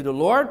dedicate to the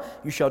Lord.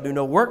 You shall do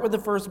no work with the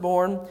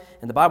firstborn.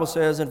 And the Bible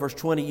says in verse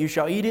 20, you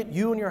shall eat it,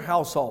 you and your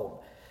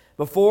household,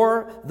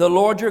 before the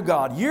Lord your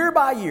God, year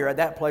by year, at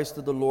that place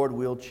that the Lord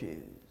will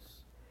choose.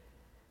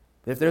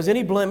 If there's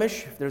any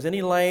blemish, if there's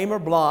any lame or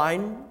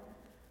blind,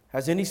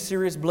 has any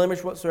serious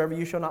blemish whatsoever,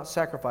 you shall not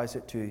sacrifice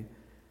it to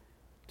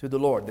the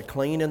Lord. The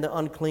clean and the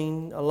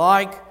unclean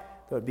alike,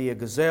 though it be a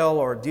gazelle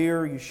or a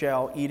deer, you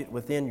shall eat it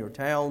within your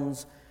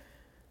towns.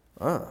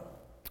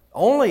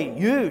 Only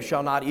you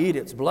shall not eat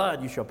its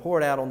blood. You shall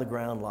pour it out on the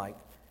ground like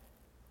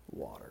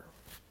water.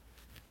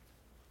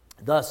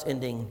 Thus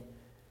ending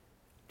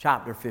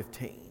chapter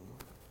 15.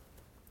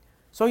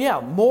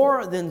 So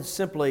more than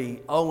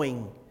simply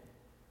owing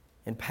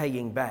and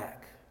paying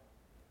back.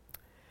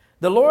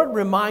 The Lord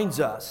reminds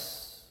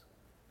us,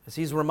 as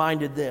He's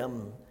reminded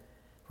them,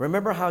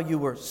 remember how you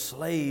were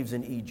slaves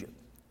in Egypt.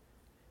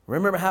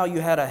 Remember how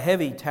you had a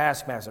heavy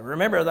taskmaster.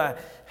 Remember the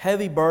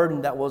heavy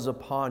burden that was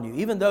upon you.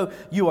 Even though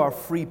you are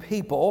free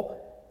people,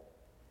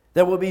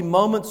 there will be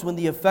moments when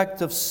the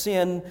effect of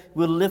sin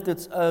will lift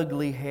its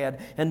ugly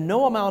head, and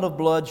no amount of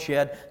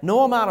bloodshed,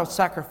 no amount of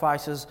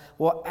sacrifices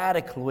will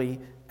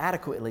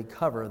adequately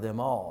cover them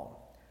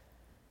all.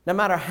 No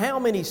matter how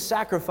many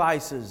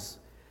sacrifices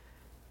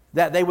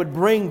that they would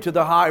bring to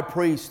the high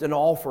priest and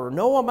offer,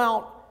 no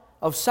amount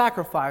of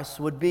sacrifice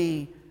would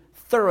be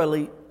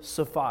thoroughly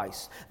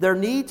suffice. There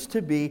needs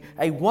to be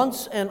a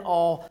once and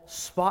all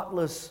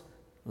spotless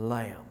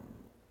lamb.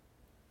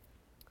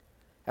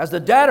 As the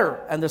debtor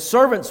and the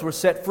servants were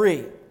set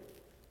free,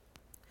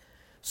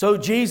 so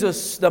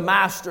Jesus, the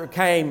Master,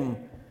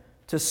 came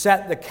to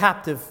set the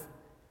captive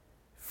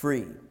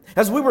free.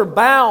 As we were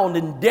bound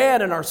and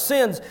dead in our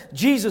sins,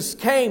 Jesus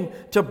came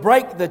to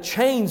break the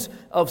chains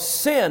of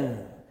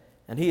sin,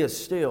 and He is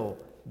still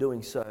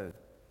doing so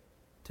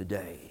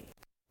today.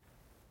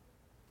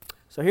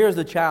 So here's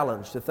the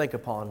challenge to think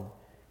upon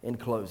in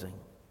closing.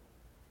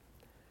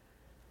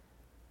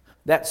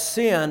 That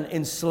sin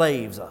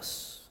enslaves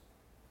us.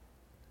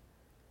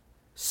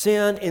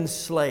 Sin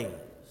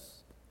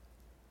enslaves,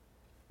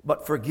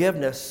 but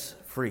forgiveness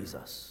frees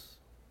us.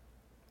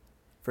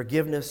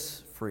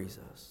 Forgiveness frees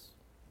us.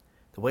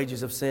 The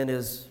wages of sin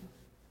is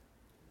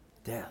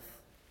death.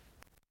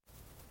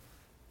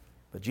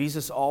 But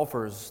Jesus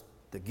offers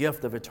the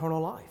gift of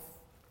eternal life.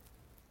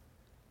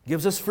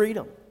 Gives us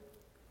freedom.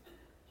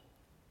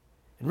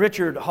 In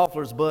Richard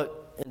Hoffler's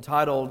book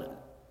entitled,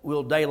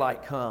 Will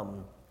Daylight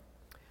Come?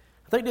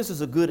 I think this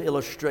is a good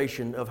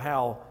illustration of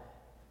how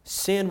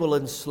sin will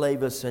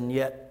enslave us and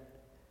yet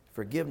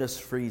forgiveness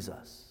frees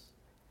us.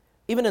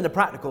 Even in the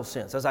practical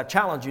sense, as I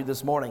challenge you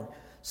this morning,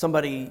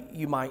 somebody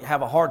you might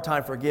have a hard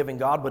time forgiving,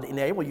 God would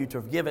enable you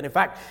to forgive. And in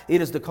fact, it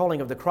is the calling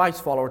of the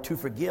Christ follower to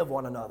forgive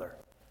one another.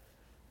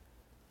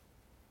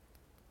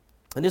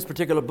 In this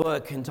particular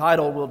book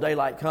entitled, Will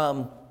Daylight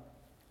Come?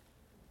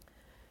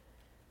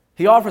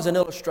 He offers an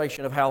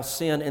illustration of how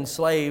sin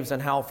enslaves and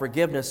how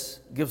forgiveness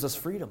gives us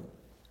freedom,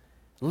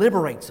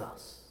 liberates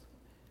us.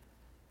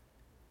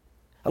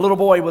 A little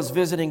boy was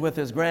visiting with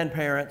his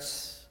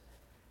grandparents,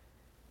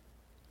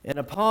 and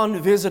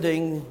upon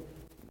visiting,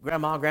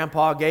 Grandma and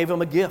Grandpa gave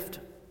him a gift.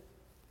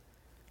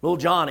 Little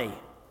Johnny.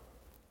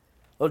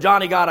 Little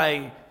Johnny got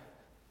a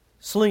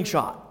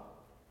slingshot.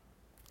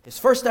 His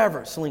first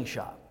ever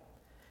slingshot.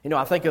 You know,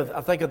 I think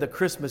of the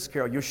Christmas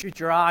Carol. You'll shoot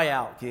your eye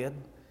out, kid.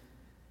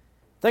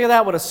 Think of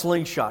that with a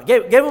slingshot.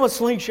 Gave him a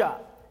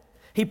slingshot.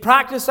 He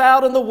practiced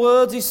out in the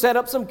woods. He set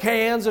up some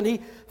cans and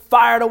he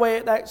fired away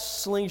at that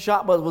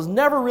slingshot, but was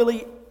never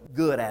really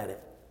good at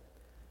it.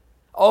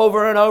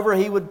 Over and over,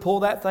 he would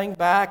pull that thing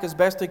back as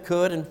best he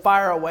could and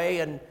fire away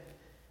and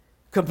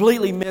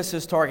completely miss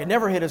his target.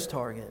 Never hit his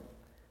target.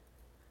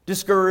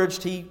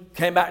 Discouraged, he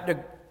came back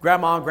to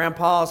Grandma and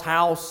Grandpa's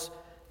house,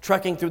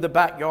 trekking through the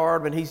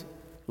backyard, when he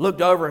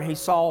looked over and he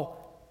saw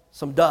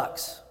some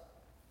ducks.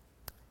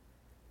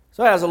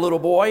 So as a little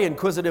boy,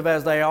 inquisitive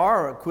as they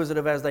are, or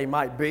inquisitive as they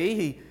might be,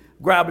 he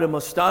grabbed him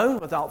a stone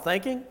without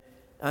thinking,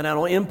 and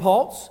on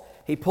impulse,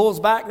 he pulls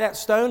back that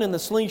stone in the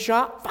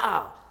slingshot,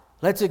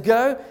 lets it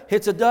go,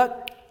 hits a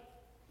duck,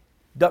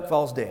 duck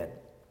falls dead.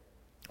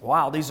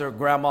 Wow, these are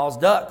Grandma's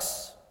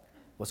ducks.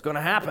 What's going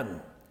to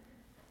happen?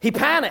 He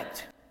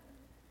panicked.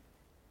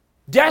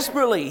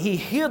 Desperately, he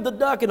hid the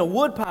duck in a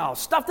woodpile,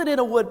 stuffed it in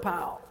a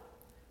woodpile.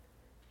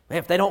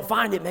 If they don't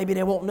find it, maybe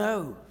they won't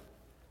know.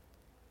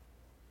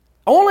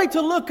 Only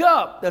to look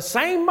up the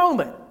same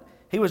moment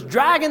he was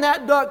dragging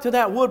that duck to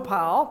that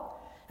woodpile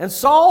and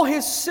saw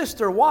his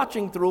sister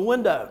watching through a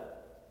window.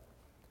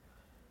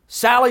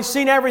 Sally's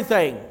seen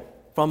everything,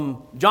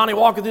 from Johnny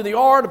walking through the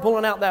yard to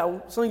pulling out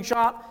that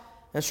slingshot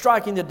and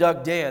striking the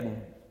duck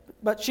dead.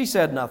 But she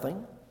said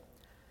nothing.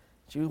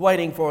 She was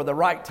waiting for the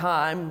right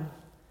time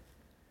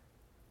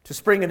to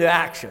spring into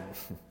action.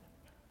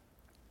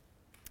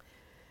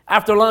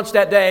 After lunch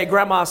that day,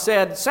 Grandma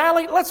said,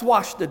 "Sally, let's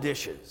wash the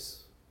dishes."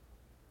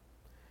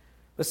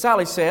 But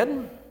Sally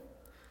said,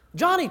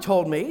 "Johnny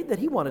told me that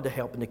he wanted to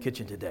help in the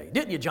kitchen today.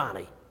 Didn't you,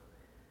 Johnny?"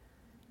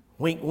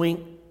 Wink,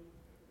 wink.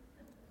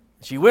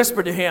 She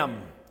whispered to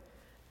him,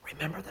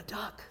 "Remember the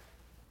duck."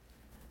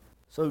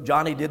 So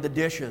Johnny did the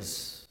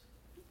dishes.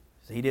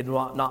 He did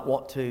not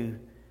want to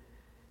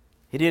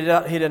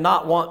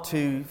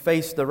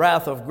face the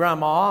wrath of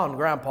Grandma and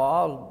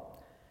Grandpa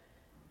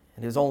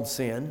and his own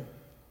sin.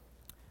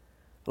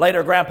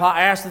 Later, Grandpa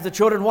asked if the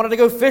children wanted to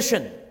go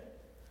fishing.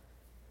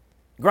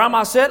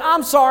 Grandma said,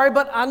 "I'm sorry,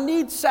 but I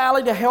need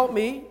Sally to help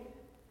me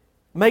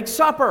make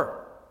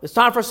supper. It's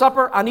time for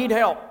supper. I need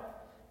help.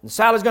 And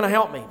Sally's going to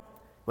help me."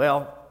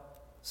 Well,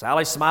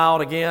 Sally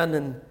smiled again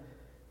and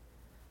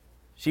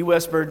she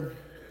whispered,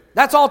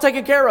 "That's all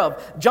taken care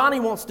of. Johnny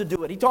wants to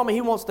do it. He told me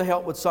he wants to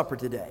help with supper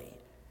today."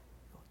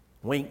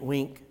 Wink,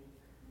 wink.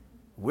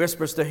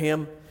 Whispers to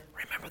him,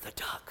 "Remember the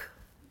duck."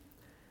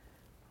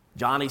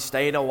 Johnny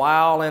stayed a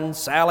while and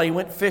Sally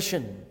went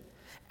fishing.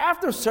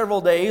 after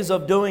several days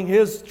of doing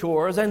his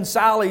chores and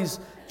Sally's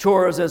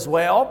chores as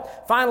well,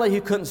 finally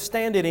he couldn't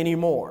stand it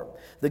anymore.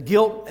 The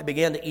guilt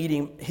began to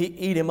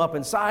eat him up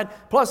inside,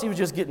 plus he was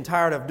just getting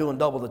tired of doing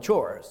double the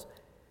chores.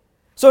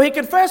 So he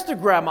confessed to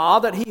Grandma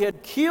that he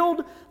had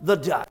killed the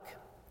duck.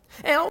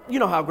 And you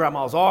know how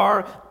grandmas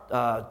are,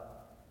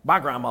 my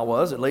grandma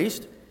was at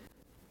least,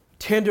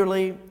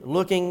 tenderly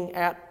looking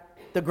at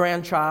the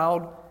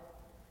grandchild.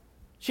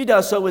 She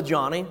does so with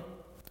Johnny.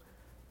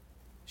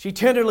 She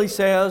tenderly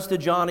says to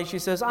Johnny, she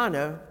says, I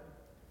know.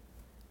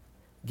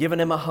 Giving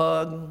him a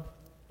hug,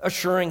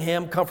 assuring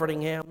him,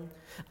 comforting him.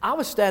 I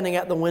was standing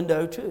at the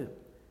window too.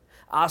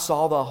 I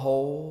saw the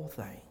whole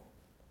thing.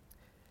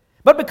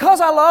 But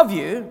because I love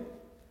you,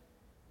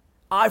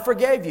 I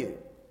forgave you.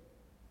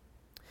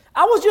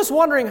 I was just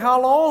wondering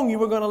how long you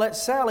were going to let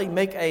Sally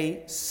make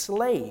a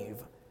slave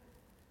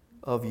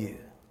of you.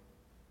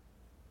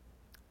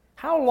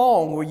 How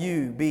long will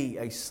you be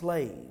a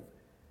slave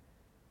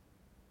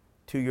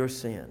to your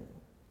sin?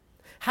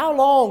 How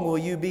long will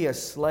you be a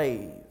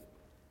slave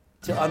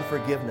to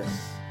unforgiveness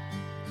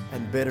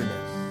and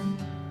bitterness?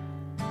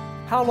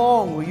 How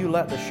long will you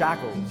let the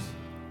shackles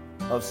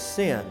of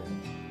sin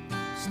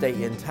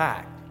stay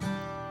intact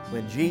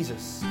when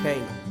Jesus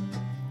came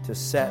to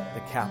set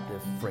the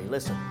captive free?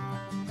 Listen,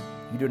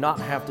 you do not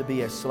have to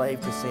be a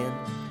slave to sin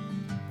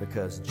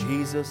because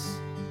Jesus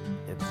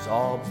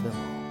absolves them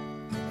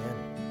all.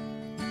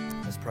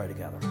 Amen. Let's pray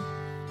together.